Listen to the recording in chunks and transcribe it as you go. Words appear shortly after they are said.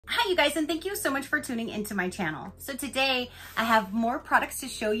Hi you guys, and thank you so much for tuning into my channel. So today I have more products to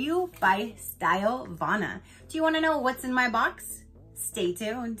show you by STYLEVANA. Do you want to know what's in my box? Stay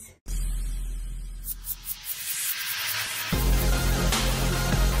tuned.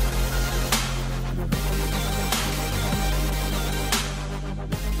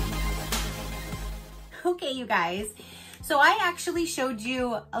 Okay, you guys. So I actually showed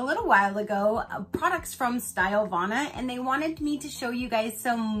you a little while ago products from STYLEVANA, and they wanted me to show you guys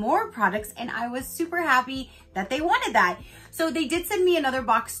some more products, and I was super happy that they wanted that. So they did send me another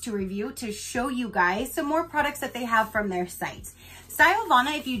box to review to show you guys some more products that they have from their site.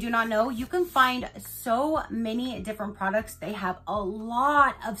 STYLEVANA, if you do not know, you can find so many different products. They have a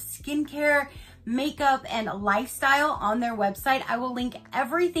lot of skincare, makeup, and lifestyle on their website. I will link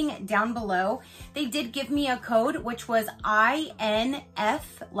everything down below. They did give me a code, which was INF,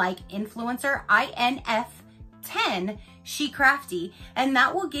 like influencer, INF10 SheCrafty, and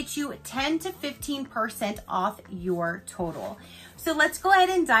that will get you 10 to 15% off your total. So let's go ahead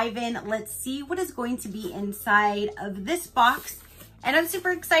and dive in. Let's see what is going to be inside of this box. And I'm super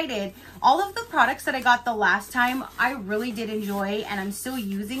excited. All of the products that I got the last time, I really did enjoy, and I'm still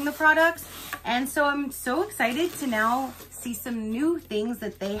using the products. And so I'm so excited to now see some new things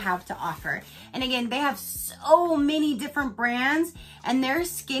that they have to offer. And again, they have so many different brands, and their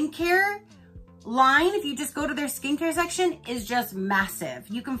skincare line, if you just go to their skincare section, is just massive.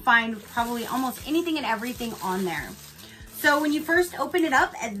 You can find probably almost anything and everything on there. So when you first open it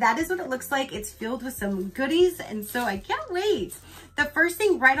up, that is what it looks like. It's filled with some goodies, and so I can't wait. The first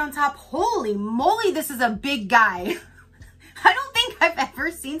thing right on top, holy moly, this is a big guy. I don't think I've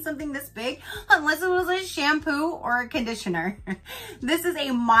ever seen something this big unless it was a shampoo or a conditioner. This is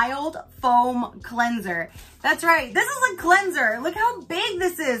a mild foam cleanser. That's right, this is a cleanser. Look how big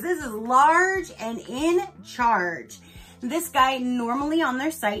this is. This is large and in charge. This guy normally on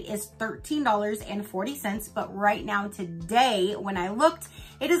their site is $13.40, but right now today, when I looked,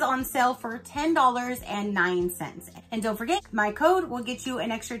 it is on sale for $10.09. And don't forget, my code will get you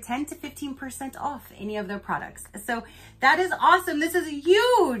an extra 10 to 15% off any of their products. So that is awesome. This is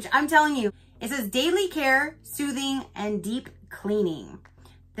huge. I'm telling you, it says daily care, soothing, and deep cleaning.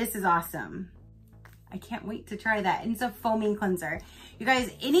 This is awesome. I can't wait to try that. And it's a foaming cleanser. You guys,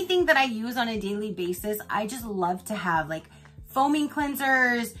 anything that I use on a daily basis, I just love to have, like foaming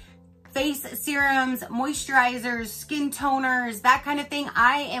cleansers, face serums, moisturizers, skin toners, that kind of thing.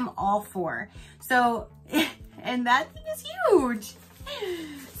 I am all for. So, and that thing is huge.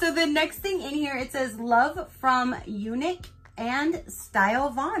 So the next thing in here, it says love from Unique and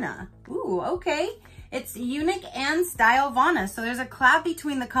STYLEVANA. Ooh, okay. It's Unique and STYLEVANA. So there's a collab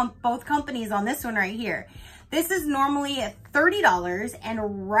between the both companies on this one right here. This is normally $30,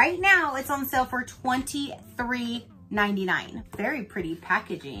 and right now it's on sale for $23.99. Very pretty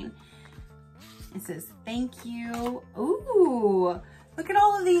packaging. It says, thank you. Ooh, look at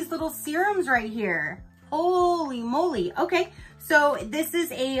all of these little serums right here. Holy moly. Okay, so this is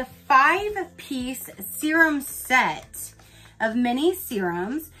a 5-piece serum set of mini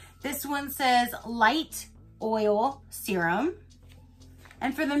serums. This one says light oil serum.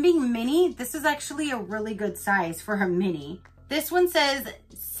 And for them being mini, this is actually a really good size for a mini. This one says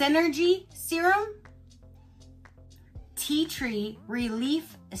Synergy Serum, Tea Tree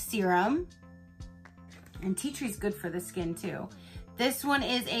Relief Serum. And tea tree is good for the skin too. This one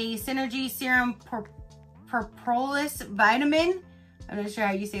is a Synergy Serum Propolis Vitamin. I'm not sure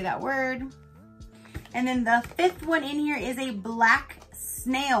how you say that word. And then the 5th one in here is a Black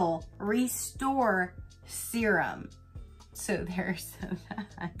Snail Restore Serum. So there's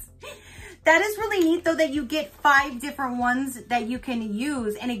that. That is really neat though, that you get 5 different ones that you can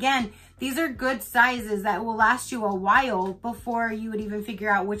use. And again, these are good sizes that will last you a while before you would even figure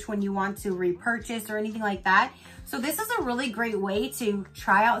out which one you want to repurchase or anything like that. So this is a really great way to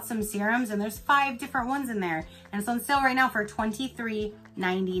try out some serums, and there's 5 different ones in there. And it's on sale right now for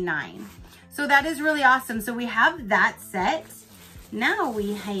 $23.99. So that is really awesome. So we have that set. Now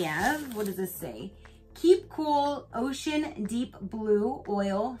we have, what does this say? Keep Cool Ocean Deep Blue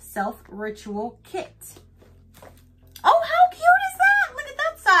Oil Self Ritual Kit. Oh, how cute is that? Look at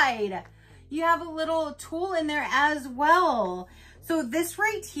that side. You have a little tool in there as well. So this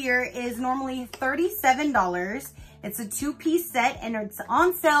right here is normally $37. It's a 2-piece set, and it's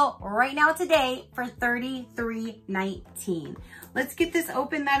on sale right now today for $33.19. Let's get this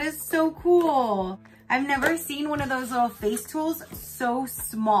open. That is so cool. I've never seen one of those little face tools so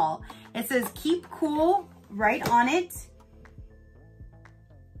small. It says keep cool right on it.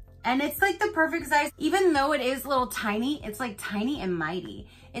 And it's like the perfect size. Even though it is a little tiny, it's like tiny and mighty.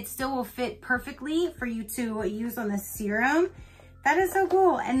 It still will fit perfectly for you to use on the serum. That is so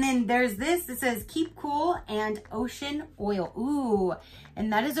cool. And then there's this, it says keep cool and ocean oil. Ooh,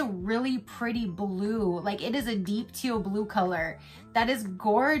 and that is a really pretty blue. Like it is a deep teal blue color. That is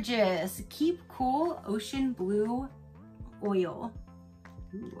gorgeous. Keep cool ocean blue oil.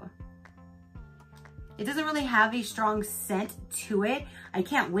 Ooh. It doesn't really have a strong scent to it. I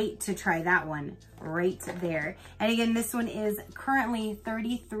can't wait to try that one right there. And again, this one is currently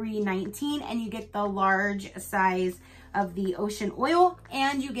 $33.19 and you get the large size of the ocean oil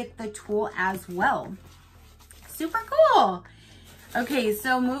and you get the tool as well. Super cool. Okay,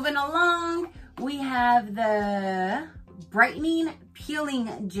 so moving along, we have the brightening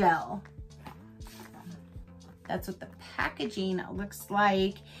peeling gel. That's what the packaging looks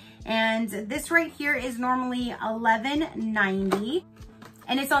like. And this right here is normally $11.90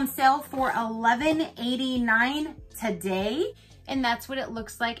 and it's on sale for $11.89 today. And that's what it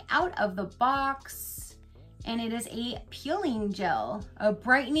looks like out of the box. And it is a peeling gel, a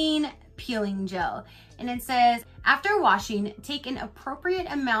brightening peeling gel. And it says, after washing, take an appropriate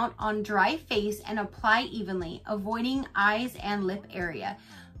amount on dry face and apply evenly, avoiding eyes and lip area.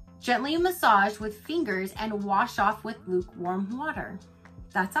 Gently massage with fingers and wash off with lukewarm water.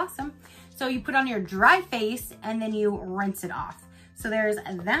 That's awesome. So you put on your dry face and then you rinse it off. So there's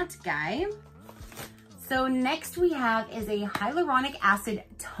that guy. So next we have is a hyaluronic acid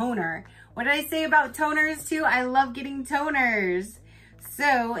toner. What did I say about toners too? I love getting toners.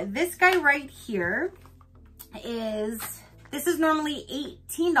 So this guy right here this is normally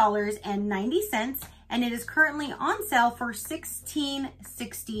 $18.90 and it is currently on sale for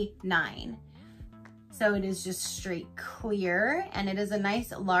 $16.69. So it is just straight clear and it is a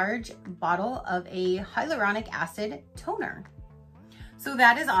nice large bottle of a hyaluronic acid toner. So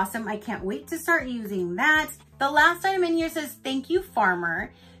that is awesome. I can't wait to start using that. The last item in here says, thank you,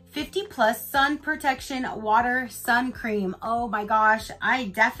 farmer. 50+ sun protection water sun cream. Oh my gosh, I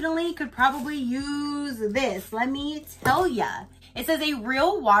definitely could probably use this. Let me tell ya. It says a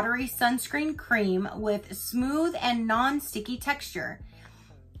real watery sunscreen cream with smooth and non-sticky texture.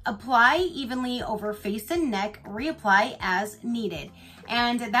 Apply evenly over face and neck, reapply as needed.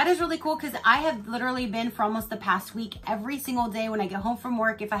 And that is really cool because I have literally been for almost the past week, every single day when I get home from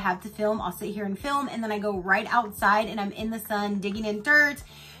work, if I have to film, I'll sit here and film, and then I go right outside and I'm in the sun digging in dirt,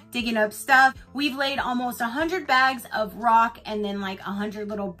 digging up stuff. We've laid almost 100 bags of rock and then like 100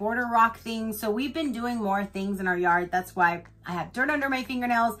 little border rock things. So we've been doing more things in our yard. That's why I have dirt under my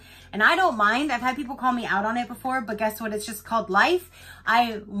fingernails and I don't mind. I've had people call me out on it before, but guess what? It's just called life.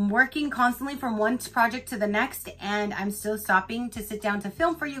 I'm working constantly from one project to the next and I'm still stopping to sit down to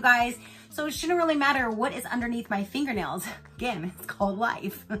film for you guys. So it shouldn't really matter what is underneath my fingernails. Again, it's called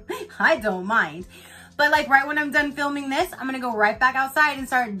life. I don't mind. But like right when I'm done filming this, I'm gonna go right back outside and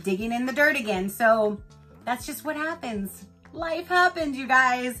start digging in the dirt again. So that's just what happens. Life happens, you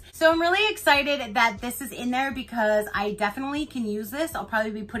guys. So I'm really excited that this is in there because I definitely can use this. I'll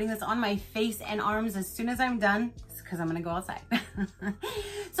probably be putting this on my face and arms as soon as I'm done because I'm gonna go outside.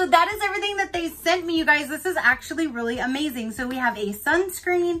 So that is everything that they sent me, you guys. This is actually really amazing. So we have a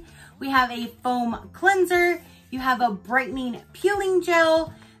sunscreen, we have a foam cleanser, you have a brightening peeling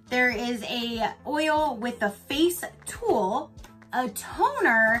gel, there is a oil with a face tool, a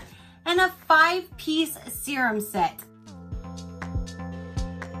toner, and a 5-piece serum set.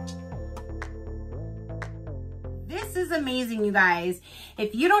 This is amazing, you guys.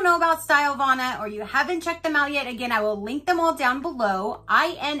 If you don't know about STYLEVANA or you haven't checked them out yet, again, I will link them all down below.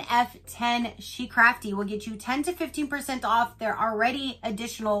 INF10 SheCrafty will get you 10 to 15% off their already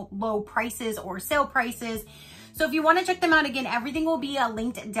additional low prices or sale prices. So if you want to check them out, again, everything will be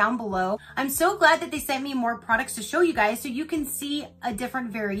linked down below. I'm so glad that they sent me more products to show you guys so you can see a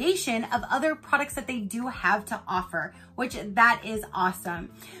different variation of other products that they do have to offer, which that is awesome.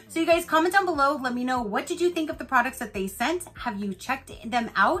 So you guys comment down below. Let me know, what did you think of the products that they sent? Have you checked them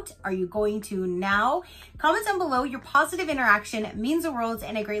out? Are you going to now? Comment down below. Your positive interaction means the world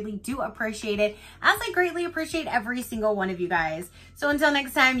and I greatly do appreciate it, as I greatly appreciate every single one of you guys. So until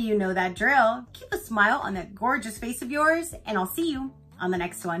next time, you know that drill. Keep a smile on that gorgeous face of yours and I'll see you on the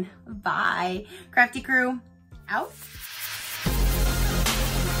next one. Bye. Crafty crew, out.